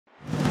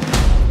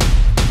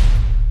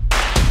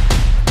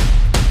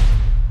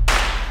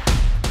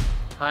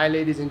Hi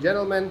ladies and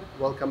gentlemen,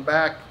 welcome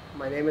back.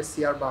 My name is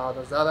Siyar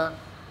Bahadurzada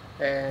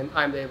and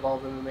I'm the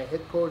Evolve MMA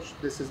head coach.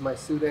 This is my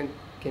student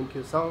Kim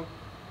Kyu-sung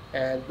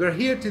and we're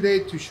here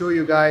today to show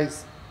you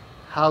guys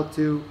how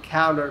to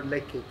counter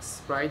leg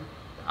kicks, right?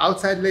 The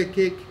outside leg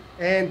kick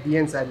and the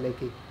inside leg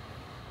kick.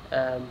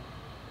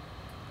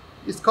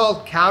 It's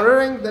called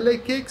countering the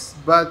leg kicks,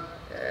 but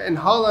in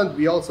Holland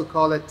we also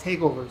call it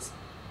takeovers,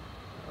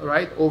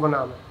 right?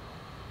 Overname.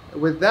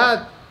 With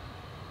that,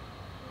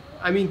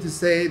 I mean to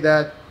say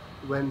that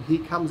when he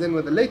comes in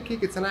with a leg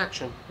kick, it's an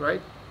action,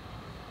 right?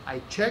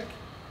 I check,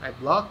 I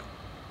block,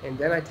 and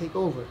then I take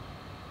over.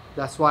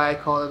 That's why I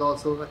call it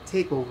also a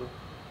takeover.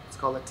 It's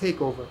called a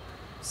takeover.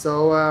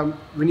 So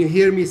when you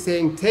hear me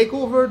saying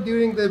takeover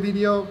during the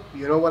video,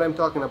 you know what I'm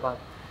talking about.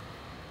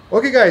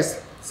 Okay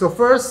guys, so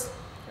first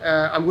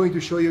I'm going to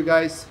show you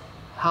guys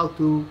how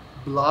to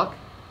block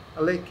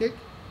a leg kick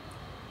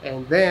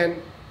and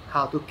then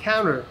how to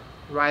counter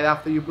right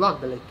after you block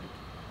the leg kick.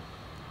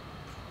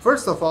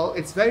 First of all,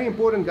 it's very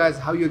important, guys,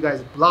 how you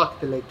guys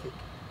block the leg kick,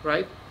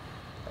 right?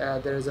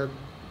 There is a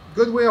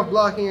good way of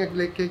blocking a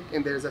leg kick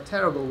and there is a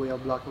terrible way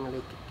of blocking a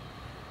leg kick.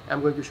 I'm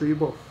going to show you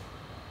both.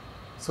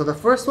 So the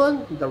first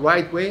one, the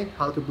right way,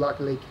 how to block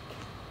a leg kick.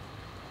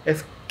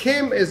 If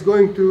Kim is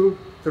going to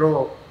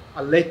throw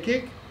a leg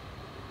kick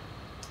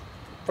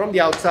from the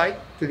outside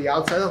to the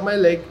outside of my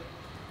leg,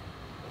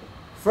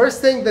 first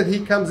thing that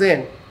he comes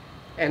in,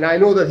 and I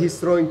know that he's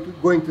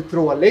going to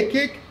throw a leg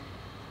kick,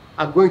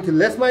 I'm going to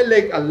lift my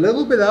leg a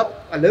little bit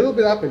up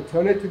and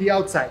turn it to the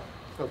outside,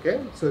 okay?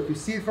 So if you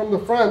see it from the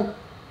front,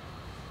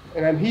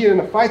 and I'm here in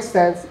a fight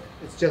stance,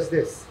 it's just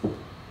this.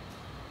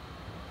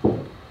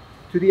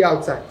 To the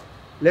outside.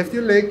 Lift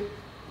your leg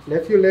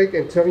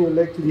and turn your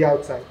leg to the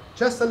outside.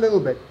 Just a little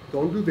bit,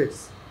 don't do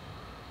this.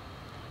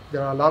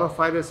 There are a lot of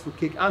fighters who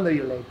kick under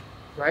your leg,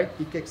 right?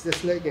 He kicks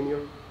this leg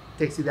and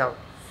takes it down.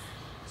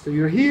 So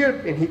you're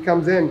here and he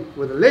comes in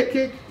with a leg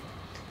kick.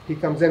 He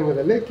comes in with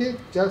a leg kick,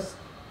 just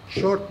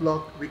short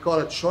block. We call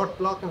it short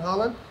block in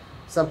Holland.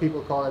 Some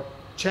people call it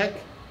check.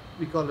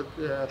 We call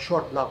it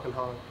short block in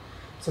Holland.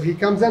 So he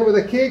comes in with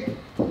a kick,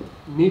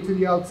 knee to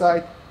the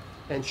outside,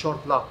 and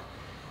short block.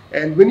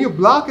 And when you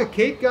block a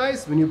kick,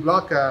 guys, when you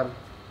block a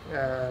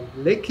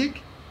leg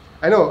kick,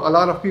 I know a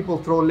lot of people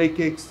throw leg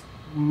kicks.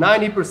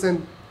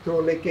 90% throw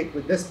leg kick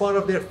with this part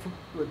of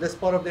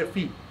their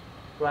feet,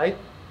 right?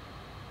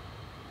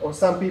 Or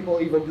some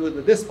people even do it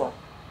with this part,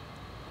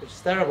 which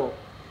is terrible.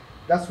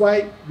 That's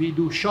why we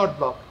do short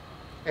block.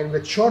 And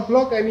with short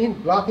block, I mean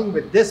blocking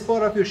with this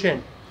part of your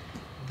shin.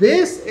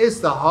 This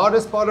is the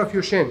hardest part of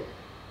your shin,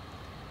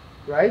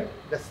 right?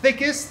 The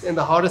thickest and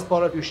the hardest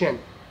part of your shin.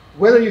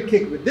 Whether you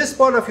kick with this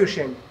part of your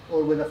shin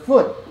or with a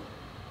foot,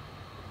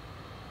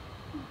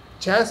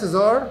 chances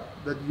are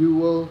that you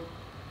will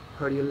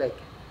hurt your leg,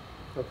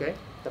 okay?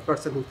 The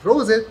person who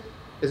throws it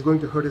is going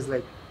to hurt his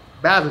leg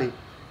badly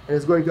and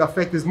it's going to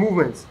affect his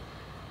movements.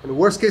 In the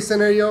worst case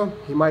scenario,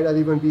 he might not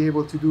even be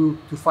able to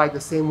fight the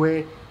same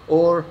way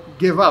or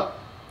give up.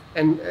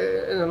 And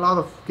in a lot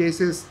of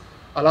cases,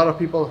 a lot of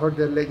people hurt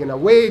their leg in a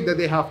way that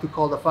they have to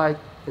call the fight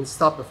and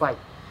stop the fight.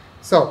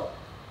 So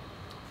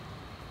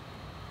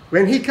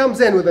when he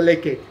comes in with a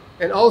leg kick,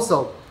 and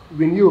also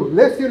when you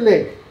lift your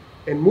leg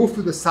and move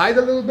to the side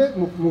a little bit,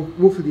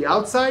 move to the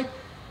outside,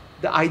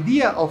 the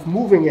idea of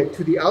moving it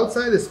to the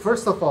outside is,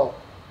 first of all,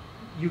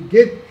 you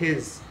get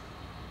this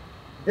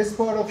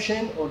part of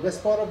shin or this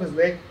part of his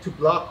leg to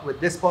block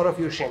with this part of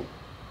your shin,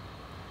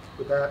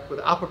 with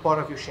the upper part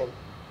of your shin.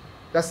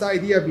 That's the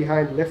idea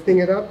behind lifting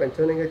it up and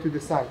turning it to the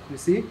side. You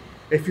see,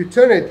 if you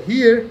turn it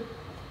here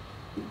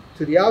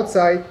to the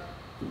outside,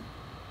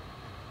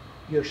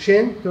 your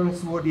shin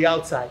turns toward the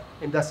outside,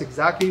 and that's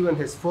exactly when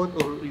his foot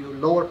or your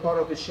lower part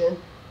of his shin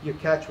you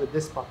catch with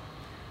this part.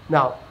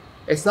 Now,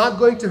 it's not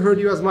going to hurt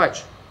you as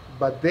much,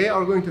 but they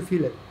are going to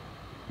feel it.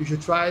 You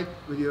should try it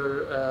with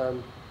your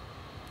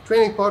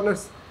training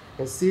partners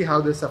and see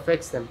how this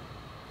affects them.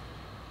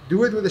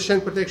 Do it with the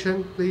shin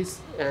protection, please,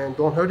 and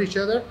don't hurt each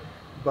other,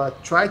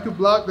 but try to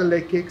block the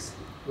leg kicks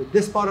with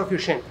this part of your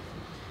shin.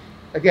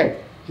 Again,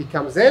 he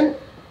comes in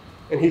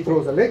and he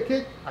throws a leg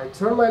kick. I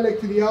turn my leg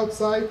to the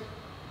outside.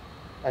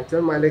 I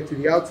turn my leg to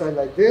the outside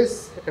like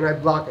this and I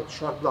block it,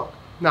 short block.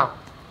 Now,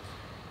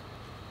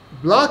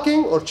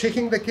 blocking or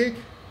checking the kick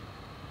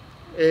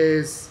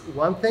is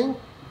one thing,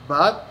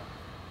 but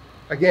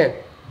again,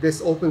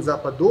 this opens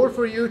up a door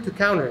for you to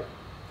counter it.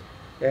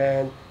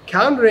 And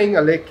countering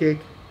a leg kick,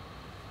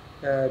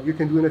 you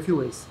can do in a few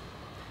ways.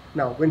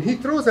 Now, when he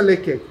throws a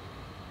leg kick,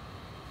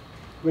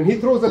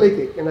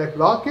 and I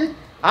block it,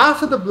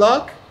 after the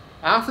block,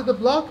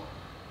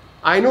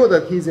 I know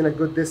that he's in a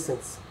good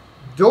distance.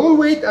 Don't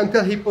wait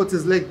until he puts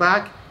his leg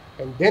back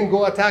and then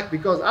go attack,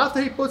 because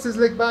after he puts his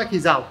leg back,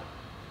 he's out.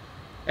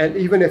 And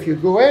even if you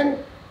go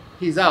in,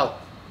 he's out.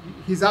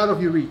 He's out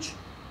of your reach.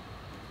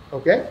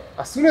 Okay?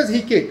 As soon as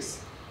he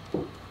kicks,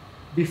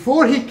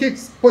 before he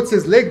puts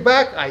his leg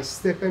back, I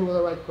step in with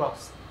a right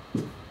cross.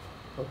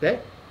 Okay?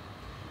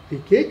 He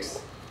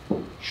kicks,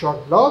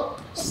 short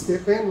block,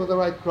 step in with a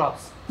right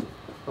cross.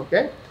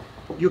 Okay?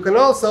 You can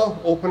also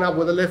open up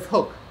with a left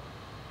hook.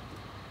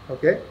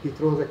 Okay, he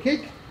throws a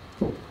kick,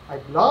 I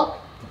block,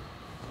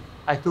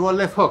 I throw a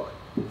left hook.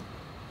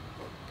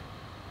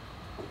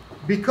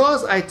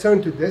 Because I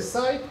turn to this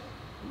side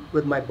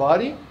with my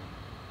body,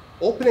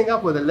 opening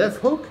up with a left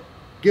hook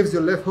gives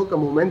your left hook a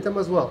momentum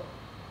as well.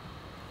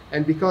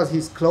 And because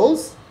he's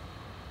close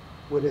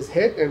with his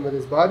head and with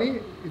his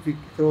body, if he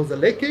throws a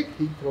leg kick,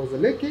 he throws a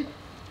leg kick,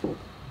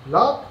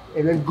 block,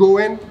 and then go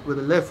in with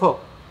a left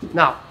hook.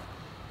 Now,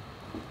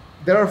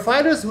 there are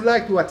fighters who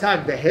like to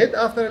attack the head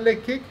after a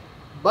leg kick,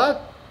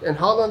 but in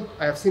Holland,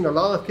 I have seen a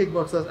lot of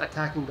kickboxers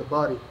attacking the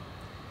body.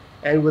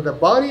 And with the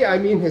body, I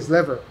mean his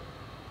liver.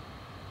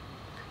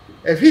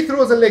 If he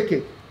throws a leg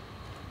kick,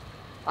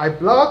 I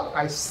block,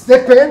 I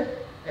step in,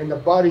 and the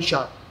body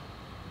shot.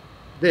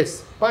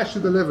 This, punch to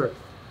the liver.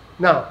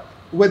 Now,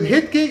 with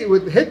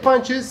hit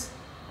punches,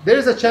 there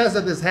is a chance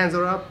that his hands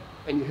are up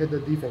and you hit the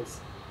defense.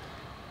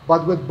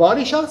 But with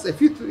body shots,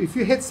 if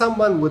you hit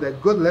someone with a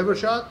good liver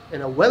shot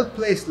and a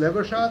well-placed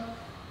liver shot,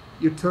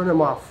 you turn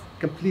him off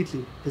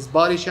completely. His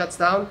body shuts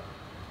down,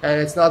 and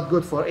it's not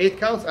good for 8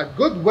 counts. A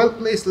good,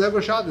 well-placed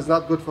liver shot is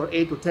not good for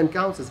 8 or 10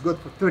 counts. It's good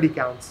for 30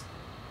 counts.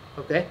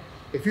 Okay?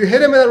 If you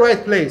hit him in the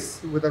right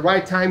place with the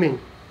right timing,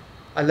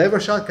 a liver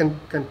shot can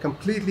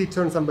completely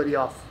turn somebody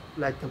off,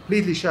 like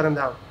completely shut him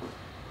down.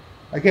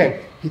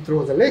 Again, he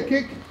throws a leg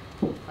kick,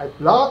 I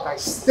block, I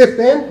step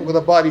in with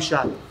a body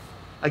shot.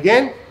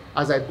 Again,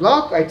 as I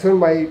block, I turn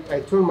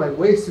my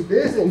waist to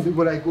this, and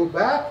when I go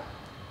back,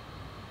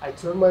 I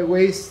turn my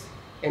waist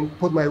and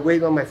put my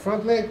weight on my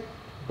front leg,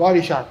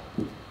 body shot.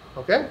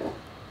 Okay?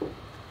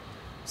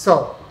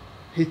 So,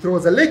 he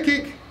throws a leg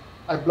kick,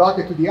 I block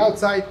it to the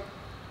outside,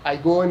 I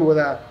go in with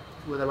a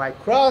right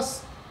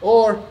cross,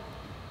 or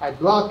I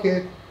block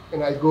it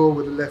and I go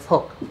with a left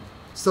hook.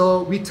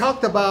 So we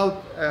talked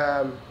about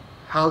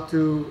how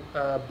to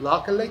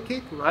block a leg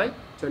kick, right?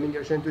 Turning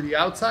your chin to the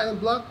outside and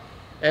block.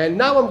 And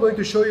now I'm going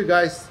to show you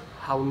guys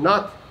how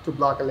not to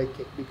block a leg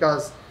kick,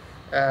 because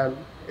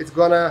it's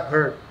gonna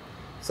hurt.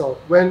 So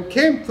when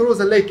Kim throws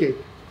a leg kick,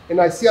 and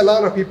I see a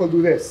lot of people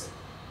do this,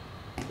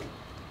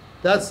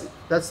 that's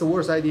the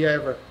worst idea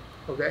ever.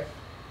 Okay.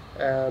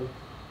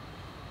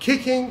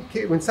 Kicking,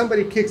 when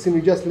somebody kicks and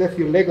you just lift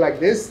your leg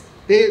like this,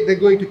 they're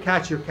going to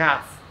catch your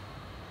calf.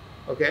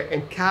 Okay,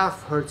 and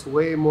calf hurts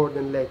way more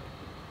than leg.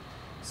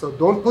 So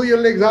don't pull your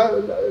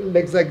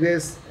legs like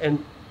this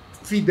and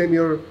feed them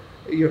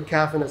your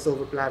calf in a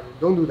silver platter.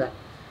 Don't do that.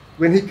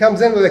 When he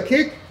comes in with a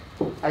kick,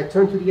 I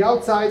turn to the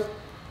outside,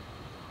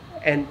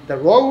 and the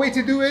wrong way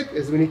to do it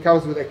is when he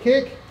comes with a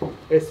kick,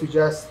 is to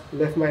just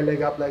lift my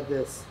leg up like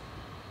this.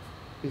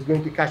 He's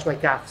going to catch my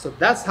calf. So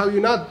that's how you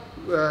not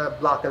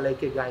block a leg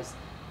kick, guys.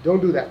 Don't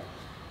do that.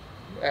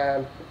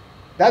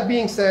 That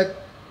being said,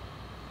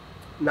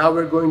 now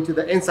we're going to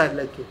the inside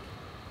leg kick.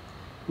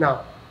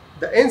 Now,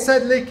 the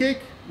inside leg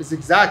kick is the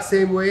exact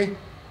same way.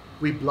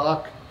 We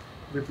block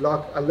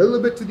a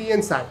little bit to the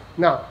inside.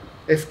 Now,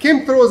 if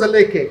Kim throws a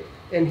leg kick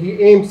and he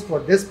aims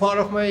for this part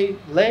of my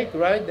leg,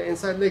 right, the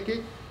inside leg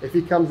kick, if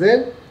he comes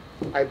in,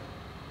 I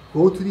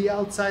go to the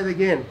outside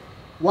again.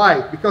 Why?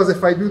 Because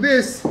if I do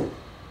this,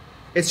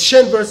 it's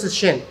shin versus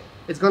shin.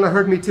 It's gonna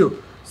hurt me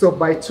too. So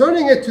by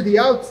turning it to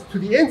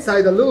the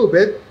inside a little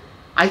bit,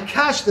 I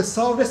catch the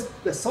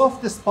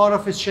softest part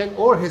of his shin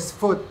or his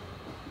foot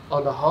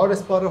on the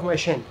hardest part of my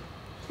shin.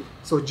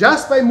 So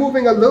just by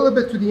moving a little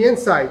bit to the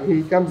inside,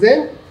 he comes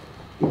in,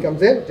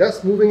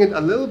 just moving it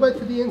a little bit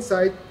to the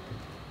inside,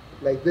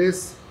 like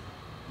this,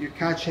 you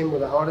catch him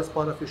with the hardest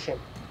part of your shin.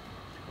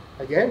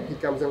 Again, he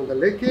comes in with a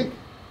leg kick,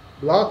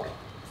 block,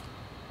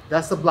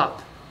 that's a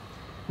block.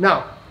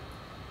 Now,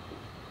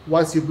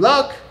 once you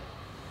block,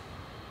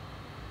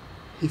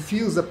 he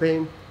feels the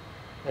pain,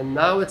 and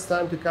now it's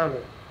time to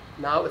counter.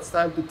 Now it's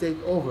time to take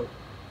over.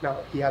 Now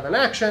he had an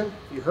action,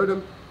 you hurt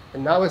him,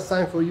 and now it's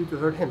time for you to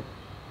hurt him.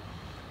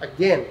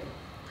 Again.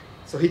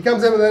 So he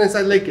comes in with an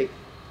inside leg kick.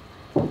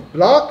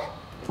 Block.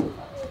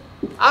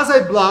 As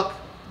I block,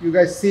 you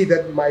guys see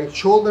that my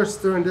shoulders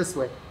turn this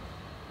way,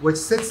 which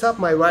sets up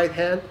my right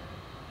hand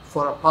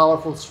for a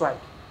powerful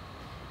strike.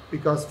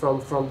 Because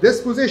from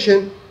this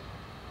position,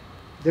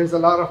 there's a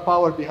lot of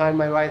power behind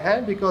my right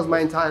hand because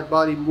my entire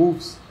body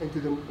moves into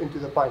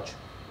the punch.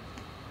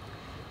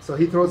 So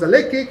he throws a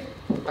leg kick,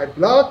 I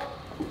block,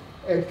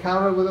 and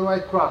counter with a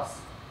right cross.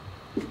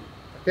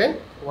 Okay,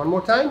 one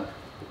more time.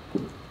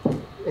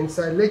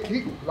 Inside leg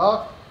kick,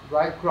 block,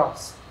 right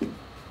cross.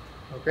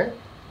 Okay,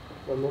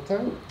 one more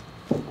time.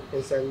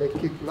 Inside leg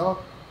kick,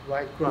 block,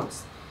 right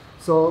cross.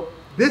 So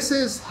this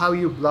is how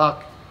you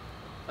block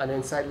an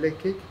inside leg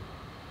kick.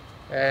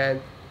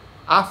 And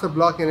after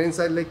blocking an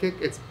inside leg kick,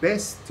 it's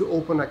best to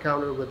open a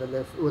counter with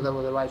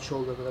the right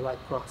shoulder, with the right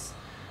cross.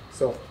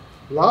 So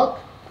block,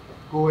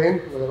 go in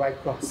with the right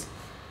cross.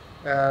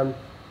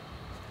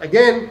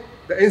 Again,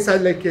 the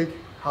inside leg kick,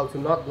 how to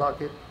not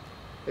block it.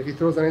 If he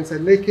throws an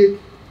inside leg kick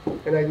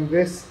and I do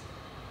this,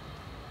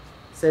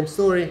 same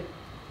story.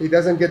 He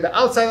doesn't get the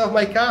outside of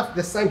my calf.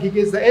 This time he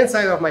gets the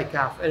inside of my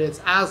calf, and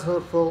it's as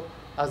hurtful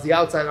as the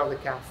outside of the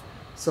calf.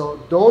 So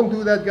don't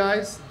do that,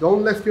 guys.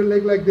 Don't lift your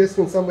leg like this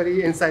when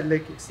somebody inside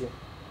leg kicks you.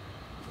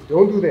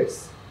 Don't do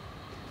this.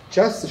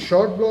 Just a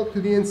short block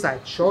to the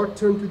inside, short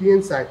turn to the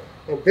inside.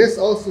 And this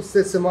also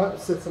sets him up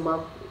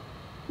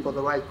for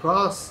the right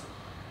cross.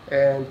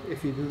 And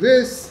if you do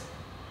this,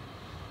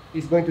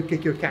 he's going to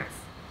kick your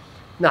calf.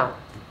 Now,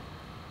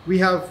 we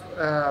have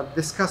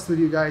discussed with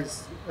you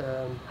guys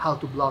how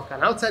to block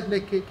an outside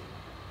leg kick,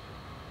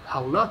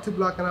 how not to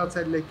block an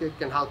outside leg kick,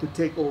 and how to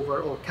take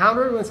over or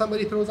counter when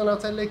somebody throws an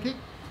outside leg kick.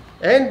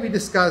 And we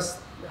discussed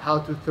how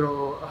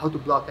to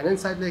block an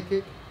inside leg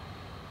kick,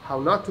 how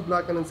not to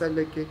block an inside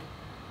leg kick,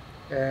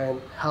 and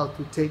how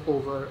to take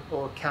over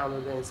or counter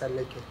the inside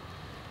leg kick.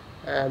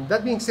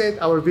 That being said,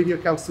 our video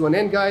comes to an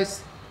end,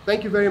 guys.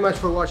 Thank you very much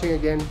for watching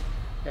again,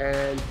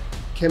 and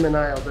Kim and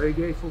I are very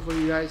grateful for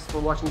you guys for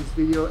watching this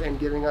video and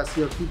giving us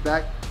your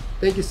feedback.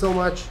 Thank you so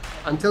much.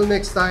 Until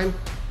next time,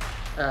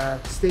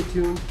 stay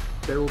tuned.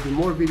 There will be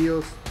more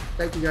videos.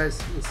 Thank you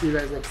guys, and see you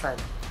guys next time.